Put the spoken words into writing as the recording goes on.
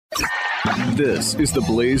This is the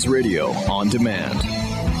Blaze Radio on demand.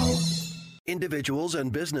 Individuals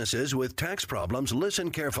and businesses with tax problems,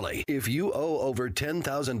 listen carefully. If you owe over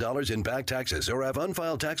 $10,000 in back taxes or have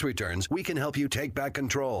unfiled tax returns, we can help you take back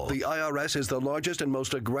control. The IRS is the largest and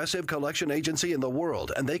most aggressive collection agency in the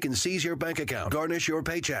world, and they can seize your bank account, garnish your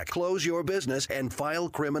paycheck, close your business, and file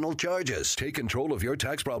criminal charges. Take control of your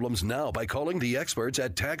tax problems now by calling the experts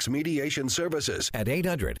at Tax Mediation Services at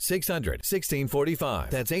 800-600-1645.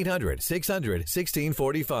 That's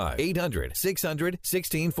 800-600-1645.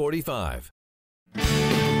 800-600-1645.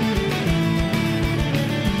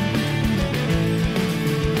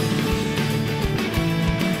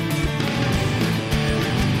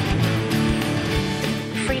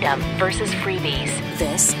 Freedom versus freebies.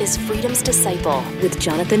 This is Freedom's Disciple with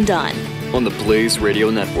Jonathan Dunn on the Blaze Radio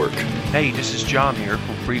Network. Hey, this is John here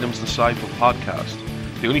from Freedom's Disciple podcast,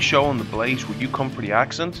 the only show on the Blaze where you come for the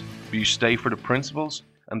accent, but you stay for the principles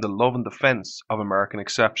and the love and defense of American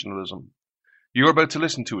exceptionalism. You're about to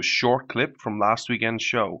listen to a short clip from last weekend's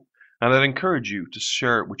show, and I'd encourage you to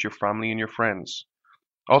share it with your family and your friends.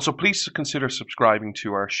 Also, please consider subscribing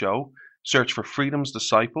to our show. Search for Freedom's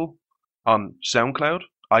Disciple on SoundCloud,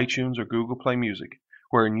 iTunes, or Google Play Music,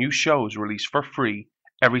 where a new show is released for free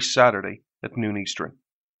every Saturday at noon Eastern.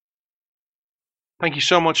 Thank you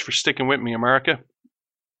so much for sticking with me, America.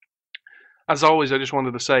 As always, I just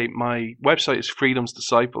wanted to say my website is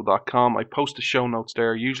freedomsdisciple.com. I post the show notes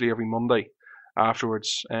there usually every Monday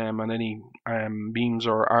afterwards, and any memes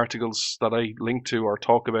or articles that I link to or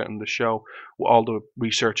talk about in the show, all the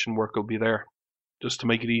research and work will be there, just to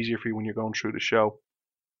make it easier for you when you're going through the show.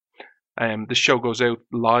 This show goes out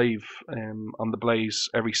live on the Blaze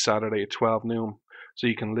every Saturday at 12 noon, so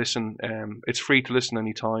you can listen. It's free to listen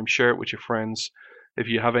anytime. Share it with your friends. If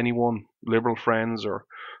you have anyone, liberal friends or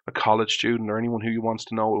a college student or anyone who you wants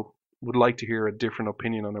to know would like to hear a different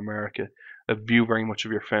opinion on America, a view very much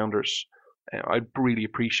of your founders, I'd really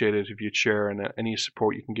appreciate it if you'd share, and any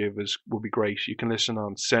support you can give would be great. You can listen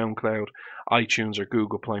on SoundCloud, iTunes, or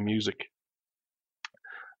Google Play Music.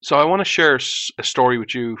 So I want to share a story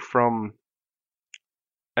with you from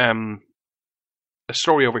a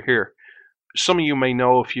story over here. Some of you may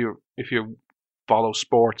know, if you follow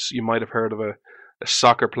sports, you might have heard of a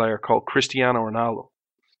soccer player called Cristiano Ronaldo.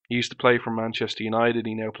 He used to play for Manchester United.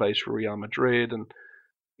 He now plays for Real Madrid, and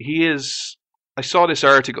I saw this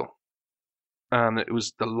article, and it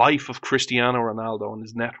was the life of Cristiano Ronaldo and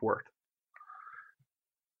his net worth.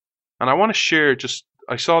 And I want to share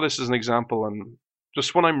I saw this as an example, and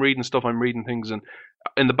just when I'm reading stuff, I'm reading things, and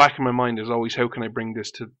in the back of my mind is always, how can I bring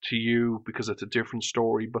this to you, because it's a different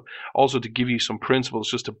story, but also to give you some principles,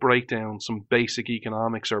 just to break down some basic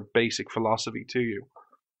economics or basic philosophy to you.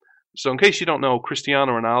 So in case you don't know,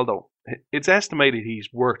 Cristiano Ronaldo, it's estimated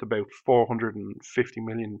he's worth about $450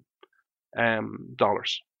 million.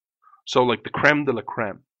 So like the creme de la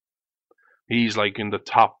creme. He's like in the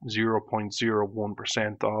top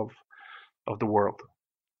 0.01% of the world.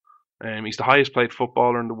 He's the highest paid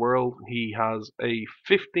footballer in the world. He has a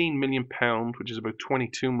 £15 million, which is about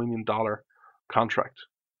 $22 million contract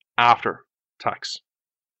after tax.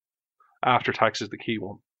 After tax is the key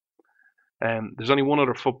one. There's only one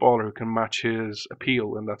other footballer who can match his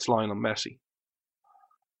appeal, and that's Lionel Messi.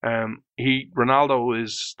 Ronaldo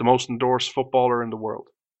is the most endorsed footballer in the world.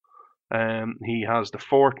 He has the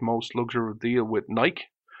fourth most luxury deal with Nike.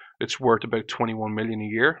 It's worth about $21 million a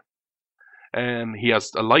year. He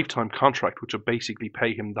has a lifetime contract, which will basically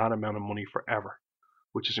pay him that amount of money forever,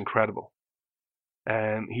 which is incredible.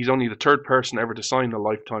 He's only the third person ever to sign a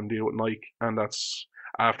lifetime deal with Nike, and that's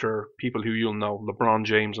after people who you'll know, LeBron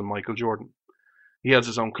James and Michael Jordan. He has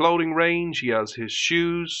his own clothing range. He has his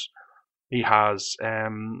shoes. He has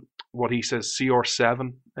what he says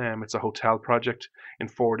CR7. It's a hotel project in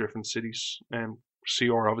 4 different cities.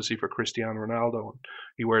 CR obviously for Cristiano Ronaldo, and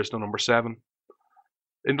he wears the number 7.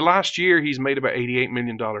 In the last year, he's made about $88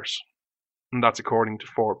 million, and that's according to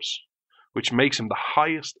Forbes, which makes him the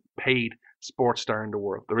highest paid sports star in the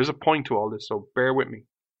world. There is a point to all this, so bear with me.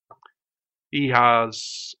 He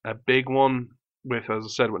has a big one with, as I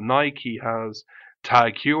said, with Nike. He has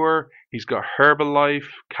Tag Heuer. He's got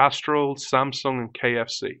Herbalife, Castrol, Samsung, and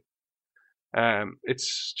KFC.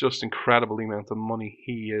 It's just incredible the amount of money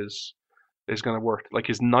he is going to work. Like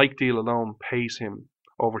his Nike deal alone pays him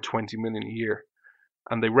over $20 million a year.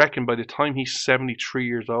 And they reckon by the time he's 73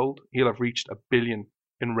 years old, he'll have reached $1 billion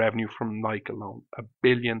in revenue from Nike alone. $1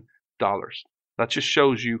 billion. That just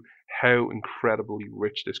shows you how incredibly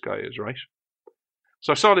rich this guy is, right?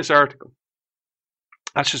 So I saw this article.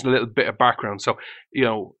 That's just a little bit of background. So,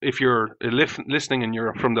 if you're listening and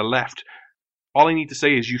you're from the left, all I need to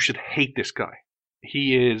say is you should hate this guy.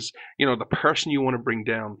 He is, the person you want to bring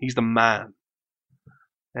down. He's the man.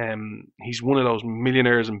 He's one of those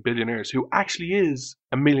millionaires and billionaires who actually is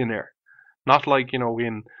a millionaire. Not like,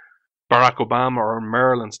 in Barack Obama or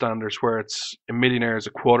Maryland standards where it's a millionaire is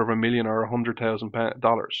 $250,000 or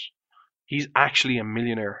 $100,000. He's actually a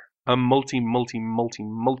millionaire, a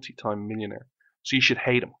multi-time millionaire. So you should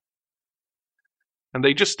hate him. And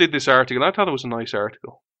they just did this article. I thought it was a nice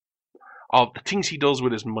article of the things he does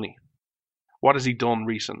with his money. What has he done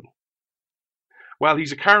recently? Well,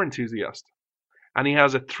 he's a car enthusiast. And he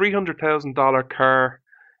has a $300,000 car,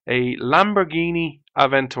 a Lamborghini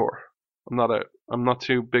Aventador. I'm not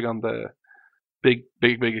too big on the big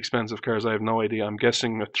expensive cars. I have no idea. I'm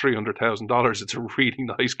guessing at $300,000 it's a really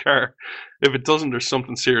nice car. If it doesn't, there's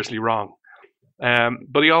something seriously wrong.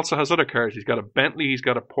 But he also has other cars. He's got a Bentley, he's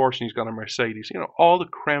got a Porsche, and he's got a Mercedes. All the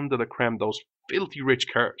creme de la creme, those filthy rich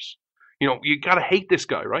cars. You gotta hate this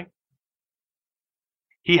guy, right?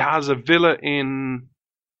 He has a villa in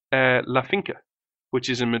La Finca, which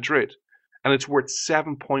is in Madrid, and it's worth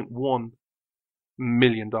 $7.1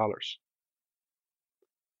 million.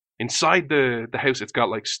 Inside the house, it's got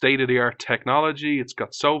like state-of-the-art technology. It's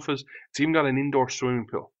got sofas. It's even got an indoor swimming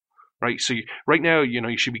pool, right? So right now,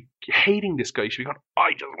 you should be hating this guy. You should be going,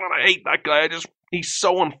 I just want to hate that guy. He's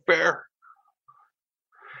so unfair.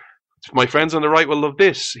 My friends on the right will love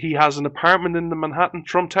this. He has an apartment in the Manhattan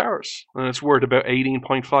Trump Towers, and it's worth about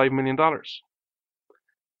 $18.5 million.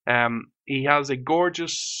 He has a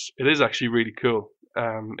gorgeous. It is actually really cool.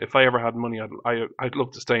 If I ever had money, I'd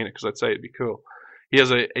love to stay in it because I'd say it'd be cool. He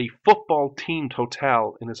has a football themed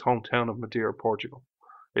hotel in his hometown of Madeira, Portugal.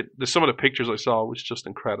 Some of the pictures I saw was just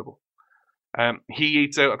incredible. He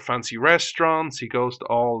eats out at fancy restaurants. He goes to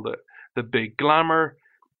all the big glamour.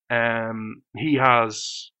 He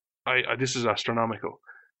has. This is astronomical.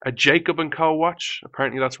 A Jacob & Co. watch.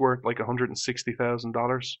 Apparently that's worth like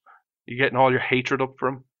 $160,000. You're getting all your hatred up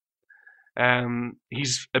for him.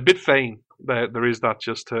 He's a bit vain. There is that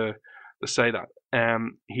just to say that.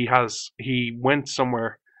 He went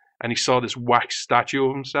somewhere and he saw this wax statue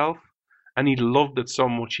of himself and he loved it so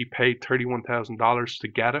much he paid $31,000 to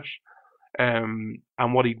get it. And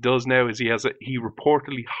what he does now is he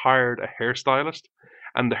reportedly hired a hairstylist,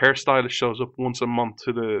 and the hairstylist shows up once a month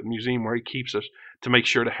to the museum where he keeps it to make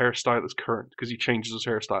sure the hairstyle is current because he changes his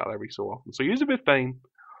hairstyle every so often. So he's a bit vain.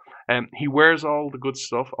 He wears all the good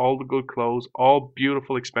stuff, all the good clothes, all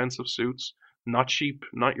beautiful, expensive suits, not cheap,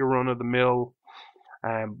 not your run-of-the-mill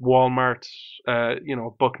Walmart,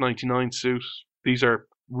 $1.99 suit. These are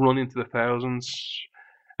run into the thousands.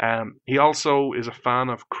 He also is a fan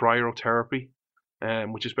of cryotherapy,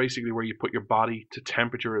 which is basically where you put your body to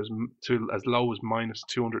temperature as low as minus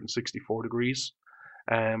 264 degrees.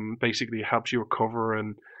 Basically, it helps you recover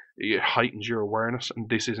and it heightens your awareness, and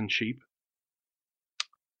this isn't cheap.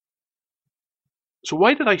 So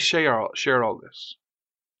why did I share all this?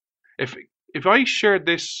 If I shared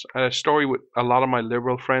this story with a lot of my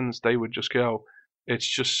liberal friends, they would just go, it's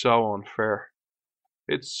just so unfair.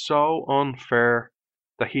 It's so unfair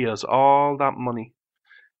that he has all that money.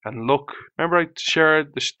 And look, remember I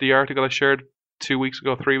shared the article I shared 3 weeks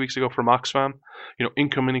ago from Oxfam?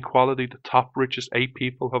 Income inequality, the top richest 8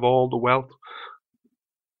 people have all the wealth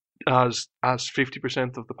as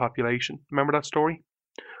 50% of the population. Remember that story?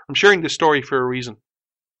 I'm sharing this story for a reason.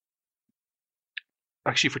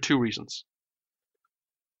 Actually, for 2 reasons.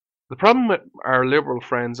 The problem with our liberal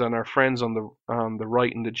friends and our friends on the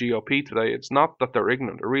right in the GOP today, it's not that they're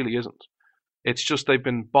ignorant. It really isn't. It's just they've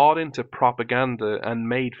been bought into propaganda and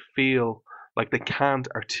made feel like they can't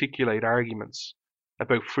articulate arguments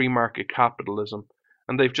about free market capitalism,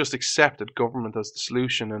 and they've just accepted government as the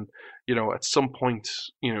solution. And at some point,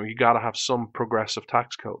 you got to have some progressive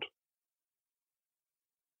tax code.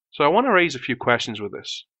 So I want to raise a few questions with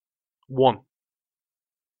this. 1.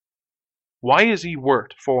 Why is he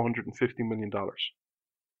worth $450 million?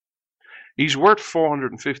 He's worth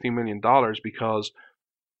 $450 million because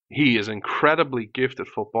he is an incredibly gifted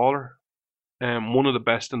footballer, one of the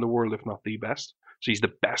best in the world, if not the best. So he's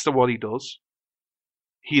the best at what he does.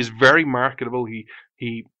 He is very marketable. He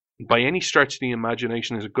by any stretch of the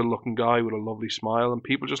imagination, is a good-looking guy with a lovely smile, and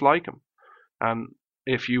people just like him. And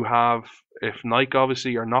if Nike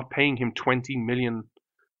obviously are not paying him $20 million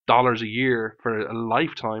a year for a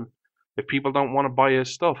lifetime, if people don't want to buy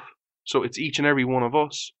his stuff, so it's each and every one of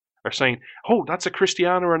us are saying, oh, that's a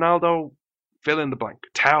Cristiano Ronaldo, fill in the blank,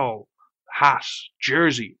 towel, hat,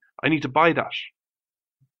 jersey, I need to buy that.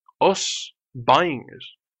 Us buying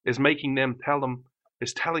it is making them telling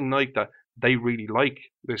Nike that they really like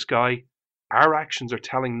this guy. Our actions are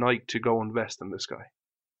telling Nike to go invest in this guy.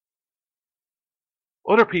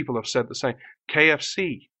 Other people have said the same.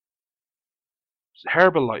 KFC,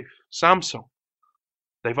 Herbalife, Samsung.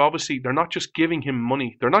 They're not just giving him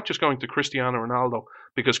money. They're not just going to Cristiano Ronaldo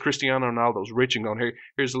because Cristiano Ronaldo's rich and going,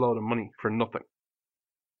 here's a load of money for nothing.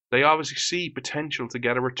 They obviously see potential to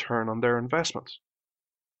get a return on their investment.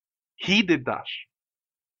 He did that.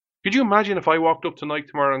 Could you imagine if I walked up to Nike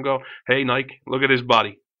tomorrow and go, hey, Nike, look at his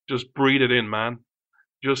body. Just breathe it in, man.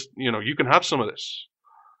 Just, you can have some of this.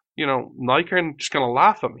 Nike are just going to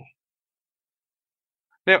laugh at me.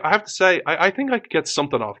 Now, I have to say, I think I could get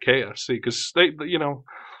something off KFC because they,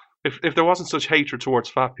 if there wasn't such hatred towards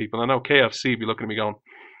fat people, I know KFC would be looking at me going,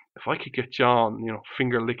 if I could get John,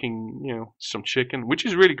 finger licking, some chicken, which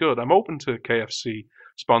is really good. I'm open to KFC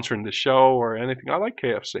sponsoring the show or anything. I like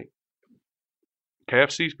KFC.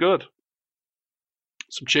 KFC's good.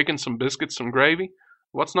 Some chicken, some biscuits, some gravy.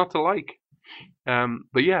 What's not to like?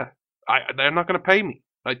 But yeah, they're not going to pay me.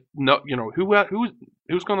 Who's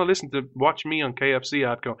going to listen to watch me on KFC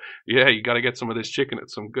ad go, yeah, you got to get some of this chicken.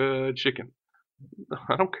 It's some good chicken.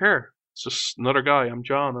 I don't care. It's just another guy. I'm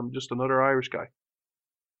John. I'm just another Irish guy.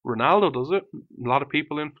 Ronaldo does it. A lot of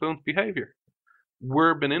people influence behavior.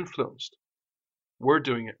 We're being influenced. We're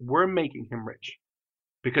doing it. We're making him rich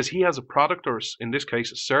because he has a product, or in this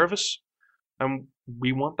case, a service, and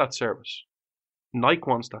we want that service. Nike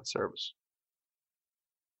wants that service.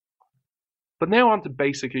 But now on to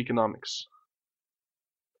basic economics.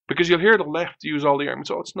 Because you'll hear the left use all the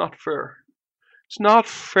arguments, it's not fair. It's not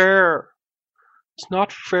fair. It's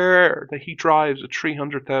not fair that he drives a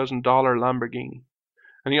 $300,000 Lamborghini.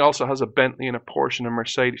 And he also has a Bentley and a Porsche and a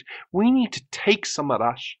Mercedes. We need to take some of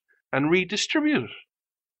that and redistribute it.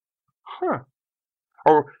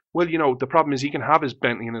 Or, well, the problem is he can have his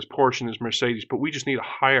Bentley and his Porsche and his Mercedes, but we just need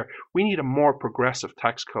we need a more progressive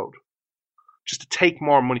tax code. Just to take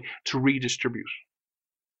more money to redistribute.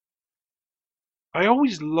 I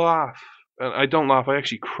always laugh, and I don't laugh, I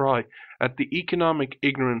actually cry, at the economic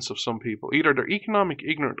ignorance of some people. Either they're economic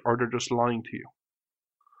ignorant or they're just lying to you.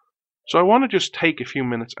 So I want to just take a few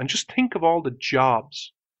minutes and just think of all the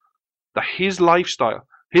jobs that his lifestyle,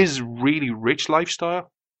 his really rich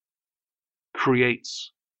lifestyle,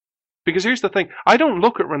 creates. Because here's the thing, I don't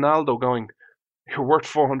look at Ronaldo going, you're worth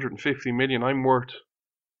 450 million, I'm worth,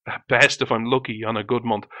 at best if I'm lucky on a good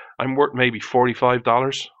month, I'm worth maybe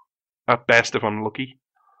 $45. At best if I'm lucky.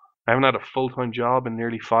 I haven't had a full-time job in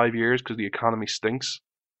nearly 5 years because the economy stinks.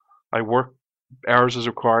 I work hours as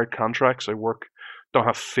required contracts. Don't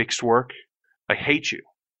have fixed work. I hate you.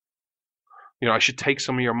 I should take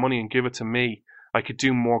some of your money and give it to me. I could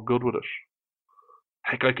do more good with it.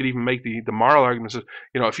 Heck, I could even make the moral argument that,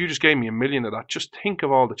 if you just gave me $1 million of that, just think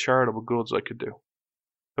of all the charitable goods I could do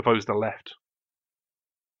if I was the left.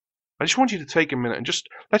 I just want you to take a minute and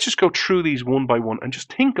let's just go through these one by one and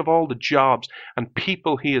just think of all the jobs and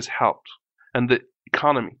people he has helped and the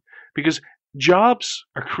economy. Because jobs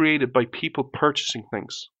are created by people purchasing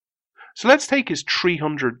things. So let's take his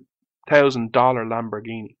 $300,000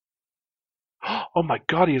 Lamborghini. Oh my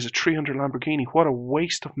God, he has a $300 Lamborghini. What a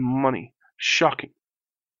waste of money. Shocking.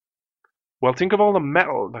 Well, think of all the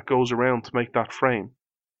metal that goes around to make that frame.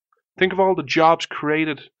 Think of all the jobs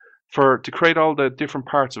created to create all the different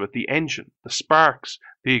parts of it. The engine, the sparks,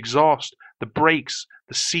 the exhaust, the brakes,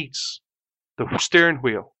 the seats, the steering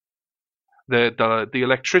wheel, the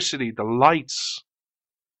electricity, the lights,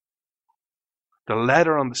 the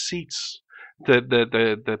leather on the seats,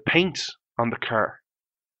 the paint on the car.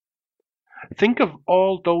 Think of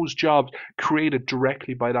all those jobs created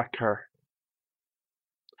directly by that car.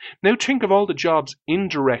 Now think of all the jobs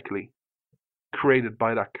indirectly created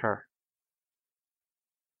by that car.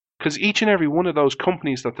 Because each and every one of those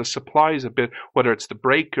companies that supplies a bit, whether it's the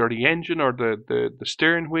brake or the engine or the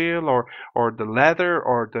steering wheel or the leather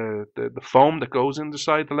or the foam that goes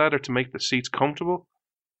inside the leather to make the seats comfortable,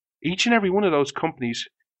 each and every one of those companies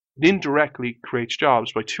indirectly creates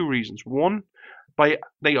jobs by two reasons. One,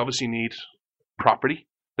 they obviously need property.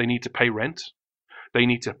 They need to pay rent. They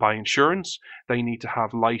need to buy insurance. They need to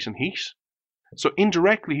have light and heat. So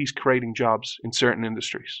indirectly he's creating jobs in certain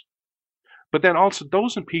industries. But then also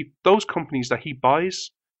those companies that he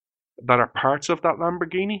buys that are parts of that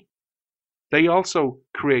Lamborghini, they also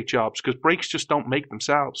create jobs because brakes just don't make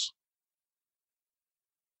themselves.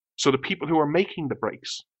 So the people who are making the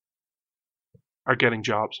brakes are getting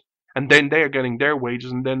jobs. And then they are getting their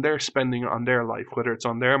wages and then they're spending it on their life, whether it's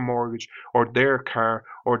on their mortgage or their car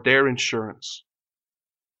or their insurance.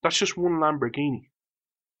 That's just one Lamborghini.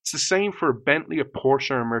 It's the same for a Bentley, a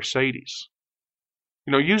Porsche, or a Mercedes.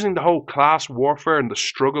 Using the whole class warfare and the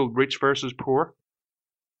struggle, rich versus poor.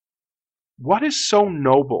 What is so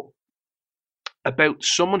noble about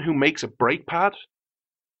someone who makes a brake pad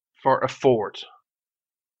for a Ford.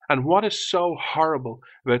 And what is so horrible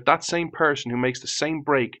about that same person who makes the same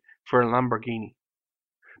break for a Lamborghini?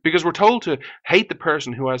 Because we're told to hate the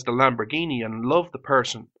person who has the Lamborghini and love the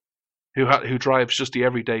person who drives just the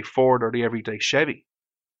everyday Ford or the everyday Chevy.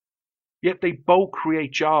 Yet they both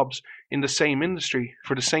create jobs in the same industry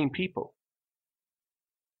for the same people.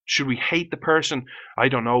 Should we hate the person, I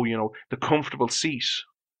don't know, the comfortable seat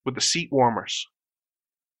with the seat warmers?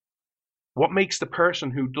 What makes the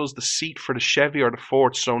person who does the seat for the Chevy or the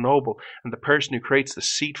Ford so noble, and the person who creates the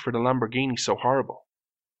seat for the Lamborghini so horrible?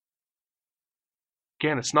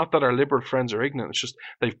 Again, it's not that our liberal friends are ignorant, it's just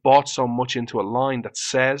they've bought so much into a line that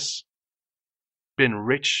says being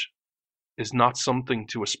rich is not something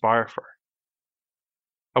to aspire for.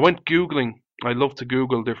 I went Googling. I love to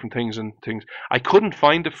Google different things and things. I couldn't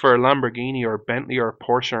find it for a Lamborghini or a Bentley or a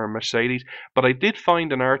Porsche or a Mercedes, but I did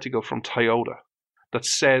find an article from Toyota that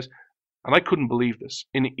says, and I couldn't believe this,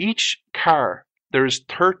 in each car there is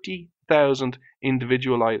 30,000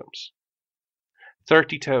 individual items.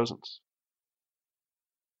 30,000.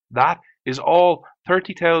 That is all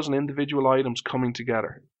 30,000 individual items coming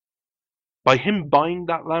together. By him buying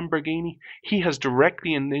that Lamborghini, he has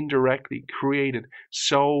directly and indirectly created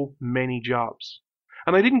so many jobs.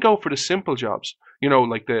 And I didn't go for the simple jobs,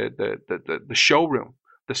 like the showroom,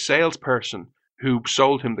 the salesperson who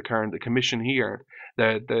sold him the car and the commission he earned,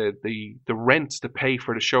 the rents to pay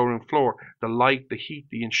for the showroom floor, the light, the heat,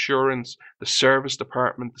 the insurance, the service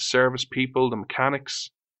department, the service people, the mechanics,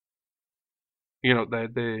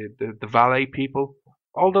 the valet people.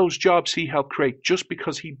 All those jobs he helped create just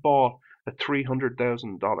because he bought a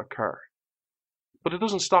 $300,000 car. But it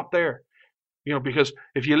doesn't stop there. Because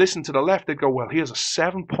if you listen to the left, they'd go, well, he has a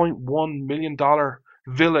 $7.1 million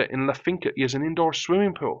villa in La Finca. He has an indoor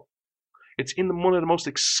swimming pool. It's in one of the most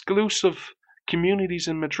exclusive communities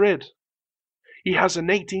in Madrid. He has an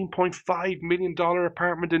 $18.5 million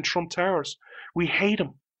apartment in Trump Towers. We hate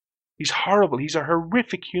him. He's horrible. He's a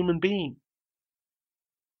horrific human being.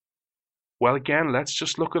 Well, again, let's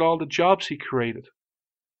just look at all the jobs he created.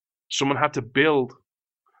 Someone had to build.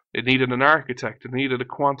 It needed an architect. It needed a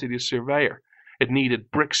quantity surveyor. It needed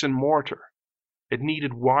bricks and mortar. It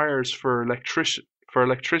needed wires for electricity,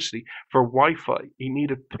 for Wi-Fi. He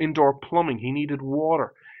needed indoor plumbing. He needed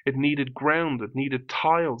water. It needed ground. It needed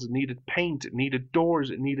tiles. It needed paint. It needed doors.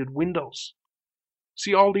 It needed windows.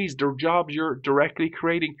 See, all these are jobs you're directly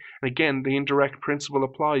creating. And again, the indirect principle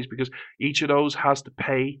applies because each of those has to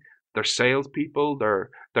pay their salespeople,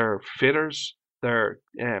 their fitters, their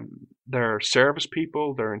service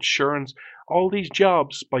people, their insurance, all these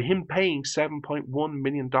jobs by him paying $7.1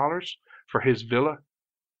 million for his villa,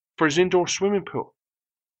 for his indoor swimming pool.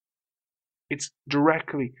 It's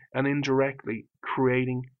directly and indirectly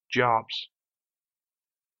creating jobs.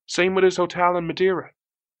 Same with his hotel in Madeira.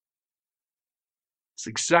 It's the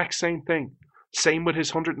exact same thing. Same with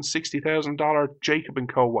his $160,000 Jacob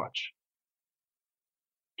 & Co. watch.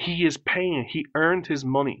 He is paying, he earned his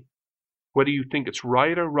money. Whether you think it's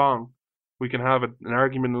right or wrong, we can have an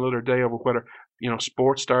argument another day over whether,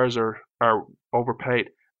 sports stars are overpaid.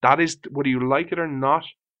 That is, whether you like it or not,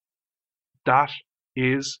 that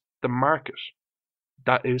is the market.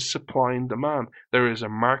 That is supply and demand. There is a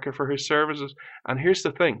market for his services. And here's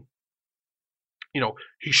the thing.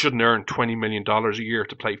 He shouldn't earn $20 million a year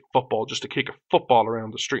to play football, just to kick a football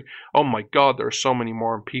around the street. Oh my God, there are so many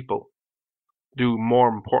more people do more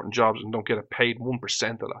important jobs and don't get paid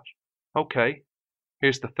 1% of that. Okay,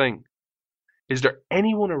 here's the thing. Is there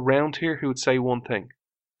anyone around here who would say one thing?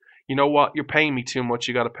 You know what? You're paying me too much.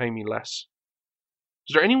 You got to pay me less.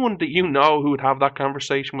 Is there anyone that you know who would have that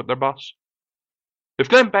conversation with their boss? If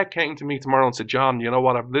Glenn Beck came to me tomorrow and said, John, you know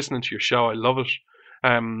what? I'm listening to your show. I love it.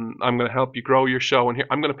 I'm going to help you grow your show. And here,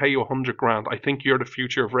 I'm going to pay you $100,000. I think you're the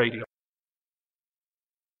future of radio.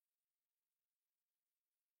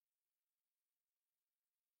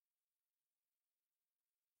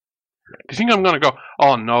 Do you think I'm going to go,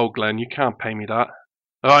 oh no, Glenn, you can't pay me that?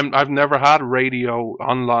 I've never had radio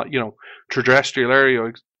online,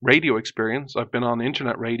 terrestrial radio experience. I've been on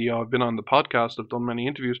internet radio. I've been on the podcast. I've done many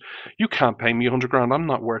interviews. You can't pay me $100,000. I'm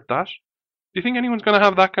not worth that. Do you think anyone's going to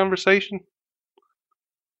have that conversation?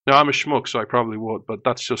 No, I'm a schmuck, so I probably would, but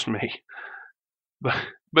that's just me.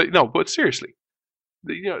 But seriously,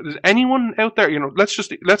 there's anyone out there?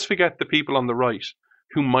 Let's forget the people on the right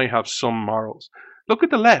who might have some morals. Look at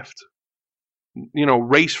the left.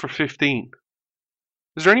 Race for 15.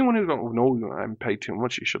 Is there anyone who's going, oh, no, I'm paid too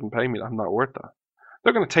much, you shouldn't pay me, I'm not worth that?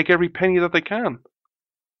 They're going to take every penny that they can.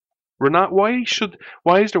 Why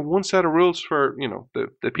is there one set of rules for,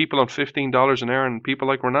 the people on $15 an hour and people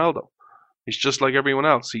like Ronaldo? He's just like everyone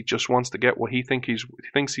else. He just wants to get what he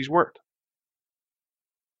thinks he's worth.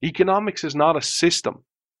 Economics is not a system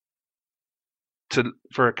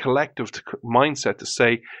for a collective mindset to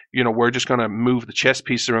say, we're just going to move the chess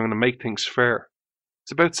pieces around and make things fair.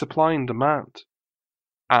 It's about supply and demand.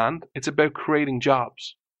 And it's about creating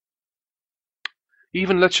jobs.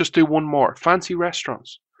 Even let's just do one more. Fancy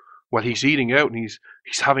restaurants. Well, he's eating out and he's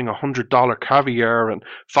having $100 caviar and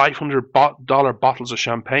 $500 bottles of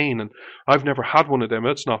champagne, and I've never had one of them.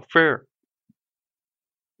 It's not fair.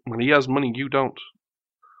 Well, he has money, you don't.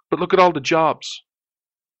 But look at all the jobs.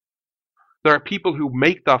 There are people who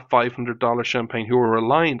make that $500 champagne who are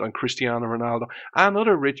reliant on Cristiano Ronaldo and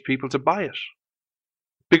other rich people to buy it.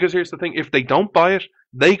 Because here's the thing, if they don't buy it,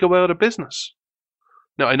 they go out of business.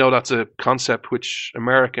 Now, I know that's a concept which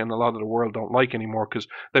America and a lot of the world don't like anymore, because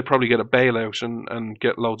they probably get a bailout and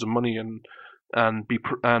get loads of money and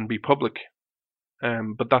be public.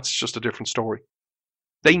 But that's just a different story.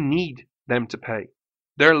 They need them to pay.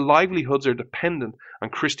 Their livelihoods are dependent on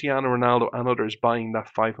Cristiano Ronaldo and others buying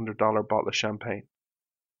that $500 bottle of champagne.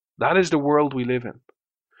 That is the world we live in.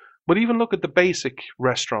 But even look at the basic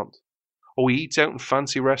restaurant. Oh, he eats out in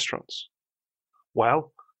fancy restaurants.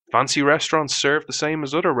 Well, fancy restaurants serve the same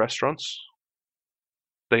as other restaurants.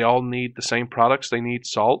 They all need the same products. They need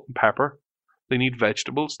salt and pepper. They need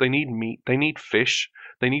vegetables. They need meat. They need fish.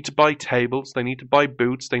 They need to buy tables. They need to buy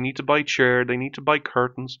boots. They need to buy chairs. They need to buy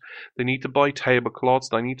curtains. They need to buy tablecloths.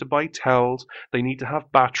 They need to buy towels. They need to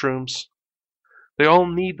have bathrooms. They all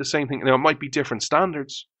need the same thing. Now, it might be different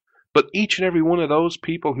standards, but each and every one of those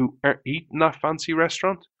people who eat in that fancy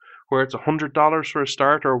restaurant, where it's $100 for a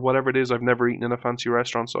start or whatever it is. I've never eaten in a fancy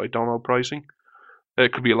restaurant, so I don't know pricing.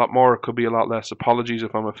 It could be a lot more, it could be a lot less. Apologies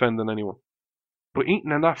if I'm offending anyone. But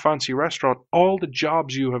eating in that fancy restaurant, all the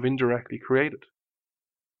jobs you have indirectly created.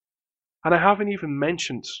 And I haven't even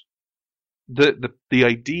mentioned the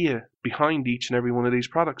idea behind each and every one of these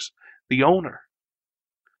products. The owner.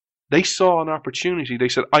 They saw an opportunity. They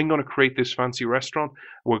said, I'm going to create this fancy restaurant.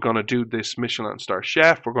 We're going to do this Michelin star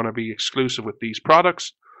chef. We're going to be exclusive with these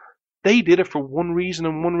products. They did it for one reason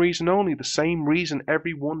and one reason only. The same reason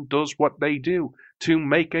everyone does what they do. To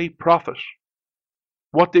make a profit.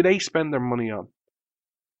 What do they spend their money on?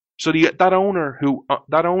 So that owner who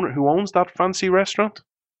owns that fancy restaurant,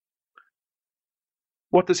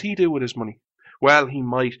 what does he do with his money? Well, he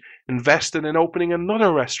might invest it in opening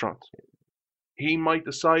another restaurant. He might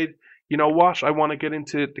decide, you know what, I want to get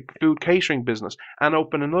into the food catering business and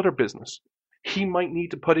open another business. He might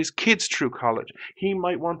need to put his kids through college. He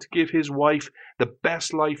might want to give his wife the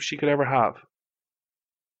best life she could ever have.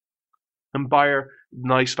 And buy her a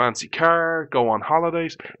nice fancy car, go on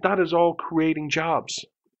holidays. That is all creating jobs.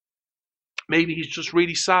 Maybe he's just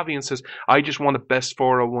really savvy and says, I just want the best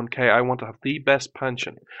 401k. I want to have the best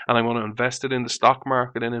pension. And I want to invest it in the stock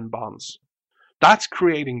market and in bonds. That's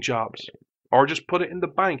creating jobs. Or just put it in the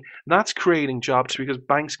bank. That's creating jobs, because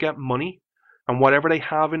banks get money. And whatever they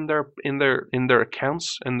have in their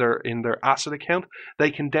accounts, in their asset account,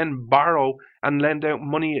 they can then borrow and lend out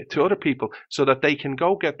money to other people so that they can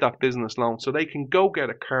go get that business loan, so they can go get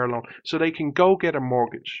a car loan, so they can go get a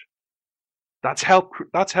mortgage. That's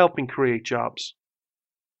helping create jobs.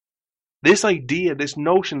 This idea, this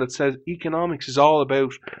notion that says economics is all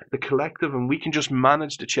about the collective and we can just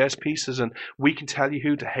manage the chess pieces and we can tell you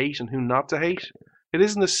who to hate and who not to hate, it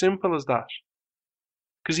isn't as simple as that.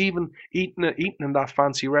 Because even eating in that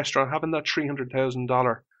fancy restaurant, having that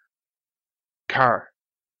 $300,000 car,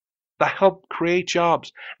 that helped create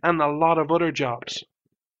jobs and a lot of other jobs.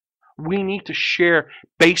 We need to share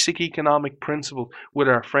basic economic principles with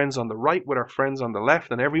our friends on the right, with our friends on the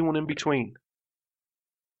left, and everyone in between.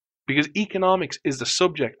 Because economics is the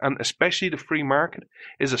subject, and especially the free market,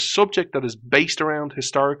 is a subject that is based around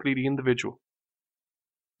historically the individual.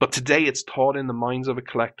 But today it's taught in the minds of a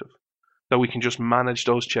collective that we can just manage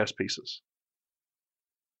those chess pieces.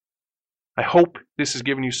 I hope this has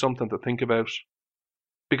given you something to think about.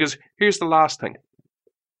 Because here's the last thing.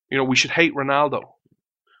 We should hate Ronaldo.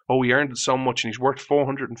 Oh, he earned so much and he's worth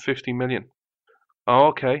 $450 million. Oh,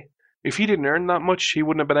 okay. If he didn't earn that much, he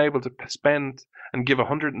wouldn't have been able to spend and give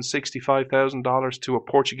 $165,000 to a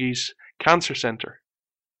Portuguese cancer center.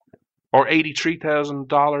 Or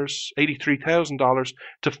 $83,000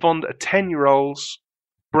 to fund a 10-year-old's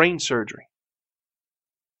brain surgery.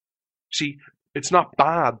 See, it's not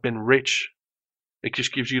bad being rich. It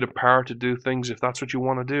just gives you the power to do things if that's what you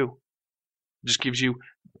want to do. It just gives you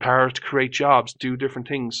power to create jobs, do different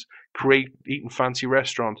things, eat in fancy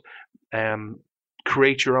restaurants,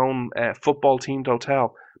 create your own football themed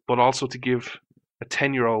hotel, but also to give a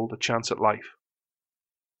 10-year-old a chance at life.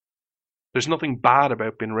 There's nothing bad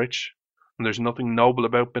about being rich. and there's nothing noble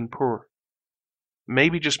about being poor.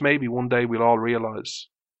 Maybe, just maybe, one day we'll all realise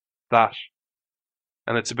that,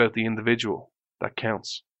 and it's about the individual that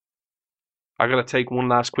counts. I gotta take one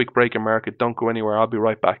last quick break, America. Don't go anywhere. I'll be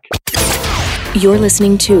right back. You're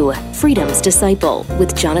listening to Freedom's Disciple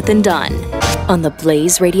with Jonathan Dunn on the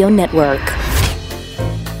Blaze Radio Network.